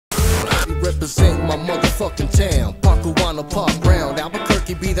Represent my motherfucking town. Parkuana Park Ground,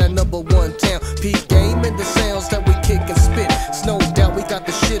 Albuquerque be that #1 town. Peak game and the sounds that we kick and spit. It's no doubt we got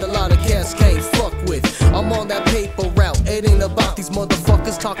the shit a lot of cats can't fuck with. I'm on that paper route. It ain't about these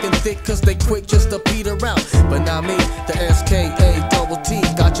motherfuckers talking thick cause they quick just to peter out. But not me, the SKA-double-T.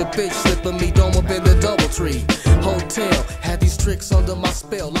 Got your bitch slipping me dome up in the DoubleTree Hotel. Had these tricks under my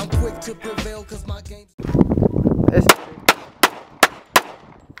spell. I'm quick to prevail cause my game's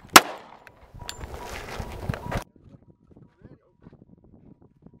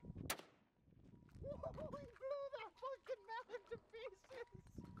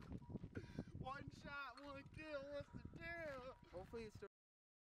One shot, one kill, what's the deal? Hopefully it's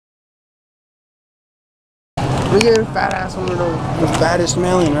look at the fat ass one of the fattest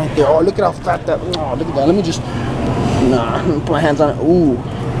melon right there. Oh, look at how fat that. Oh, look at that. Let me just. Nah, let me put my hands on it. Ooh.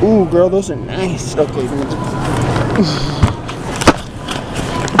 Ooh, girl, those are nice. Okay, let me just.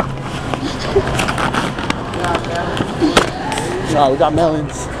 Oh, we got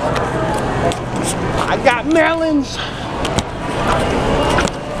melons. I got melons.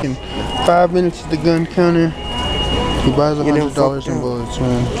 5 minutes at the gun counter. He buys $100 in bullets,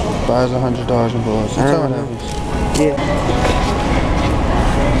 man. Buys $100 in bullets. That's how it happens. Yeah.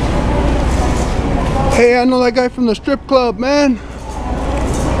 Hey, I know that guy from the strip club, man.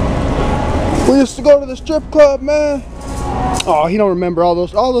 We used to go to the strip club, man. Oh, he don't remember all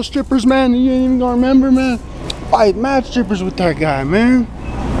those strippers, man. You ain't even gonna remember, man. I mad strippers with that guy, man.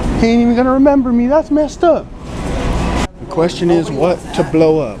 He ain't even gonna remember me. That's messed up. The question is what to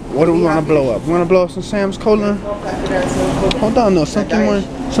blow up. What do we want to blow up? We want to blow up some Sam's Cola? Hold on, no,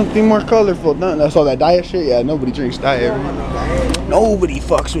 something more colorful. No, that's all that diet shit. Yeah, nobody drinks diet. Nobody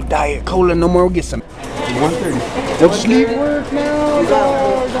fucks with diet cola no more. We'll get some. 1:30. Let's leave work now,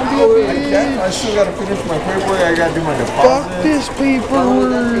 dog. Don't be a bitch. I still gotta finish my paperwork. I gotta do my deposit. Fuck this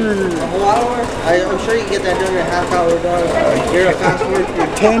paperwork. A whole hour? I'm sure you can get that done in a half hour, dog. You're a fast worker.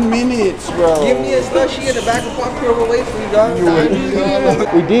 10 minutes, bro. Give me a slushie in the back of popcorn. We'll wait for you, dog.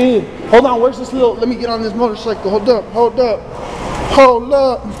 We did. Hold on, where's this little? Let me get on this motorcycle. Hold up, hold up, hold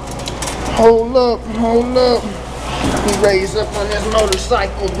up, hold up, hold up. We raise up on this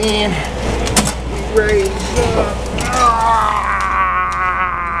motorcycle, then. We raise up.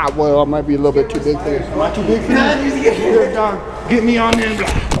 Well, I might be a little bit too big for this. Am I too big for this? Here, dog. Get me on there.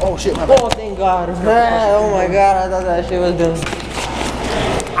 Oh shit, my bad. Oh, thank God. Oh my God, I thought that shit was done.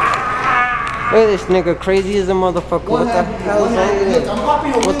 Look at this nigga, crazy as a motherfucker. What the hell's wrong with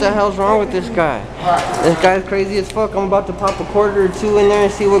it? What the hell's wrong with this guy? This guy's crazy as fuck. I'm about to pop a quarter or two in there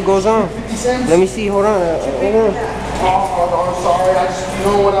and see what goes on. Let me see, hold on. Hold on. Oh, I'm sorry. I just, you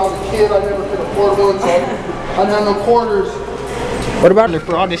know, when I was a kid, I never could afford one, so I didn't have no quarters. What about it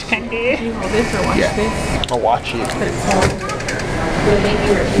for all this candy? Do you hold this or watch this? I'll watch it.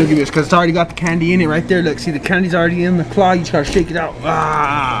 Look at this, because it's already got the candy in it right there. Look, see, the candy's already in the claw. You just gotta shake it out.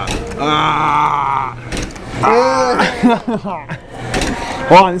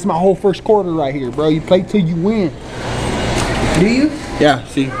 Hold on, this is my whole first quarter right here, bro. You play till you win. Do you? Yeah,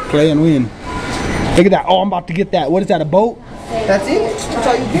 see, play and win. Look at that. Oh, I'm about to get that. What is that, a boat? That's it? That's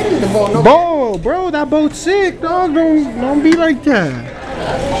all you get in the boat. No Bro, that boat's sick, dog. Don't be like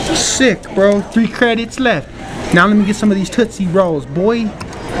that. Sick, bro. 3 credits left. Now let me get some of these Tootsie Rolls, boy.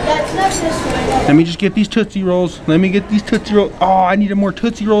 Let me just get these Tootsie Rolls. Let me get these Tootsie Rolls. Oh, I needed more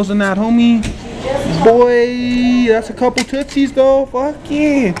Tootsie Rolls than that, homie. Boy, that's a couple Tootsies, though. Fuck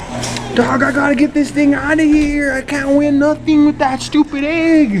yeah. Dog, I gotta get this thing out of here. I can't win nothing with that stupid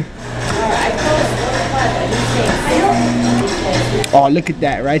egg. Oh, look at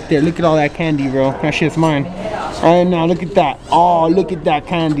that right there. Look at all that candy, bro. That shit's mine. Right now, look at that. Oh, look at that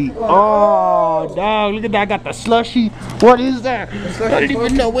candy. Oh, dog, look at that. I got the slushy. What is that? I don't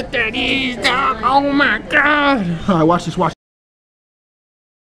even know what that is, dog. Oh my God. All right, watch this. Watch.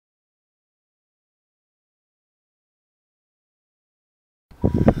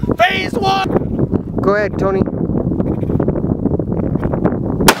 Phase 1. Go ahead, Tony.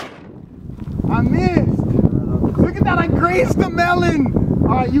 I missed. Look at that. I grazed the melon.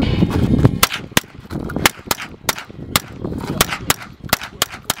 All right, you.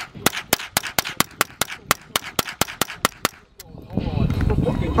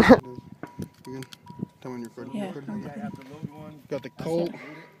 Yeah. Got the Colt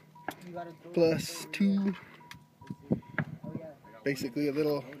 +2. Basically a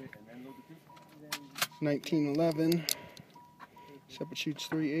little 1911. Except it shoots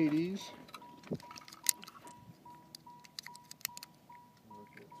 380s.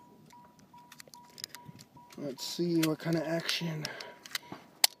 Let's see what kind of action.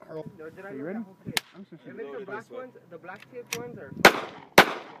 Are you ready? If it's the black ones, the black tipped ones are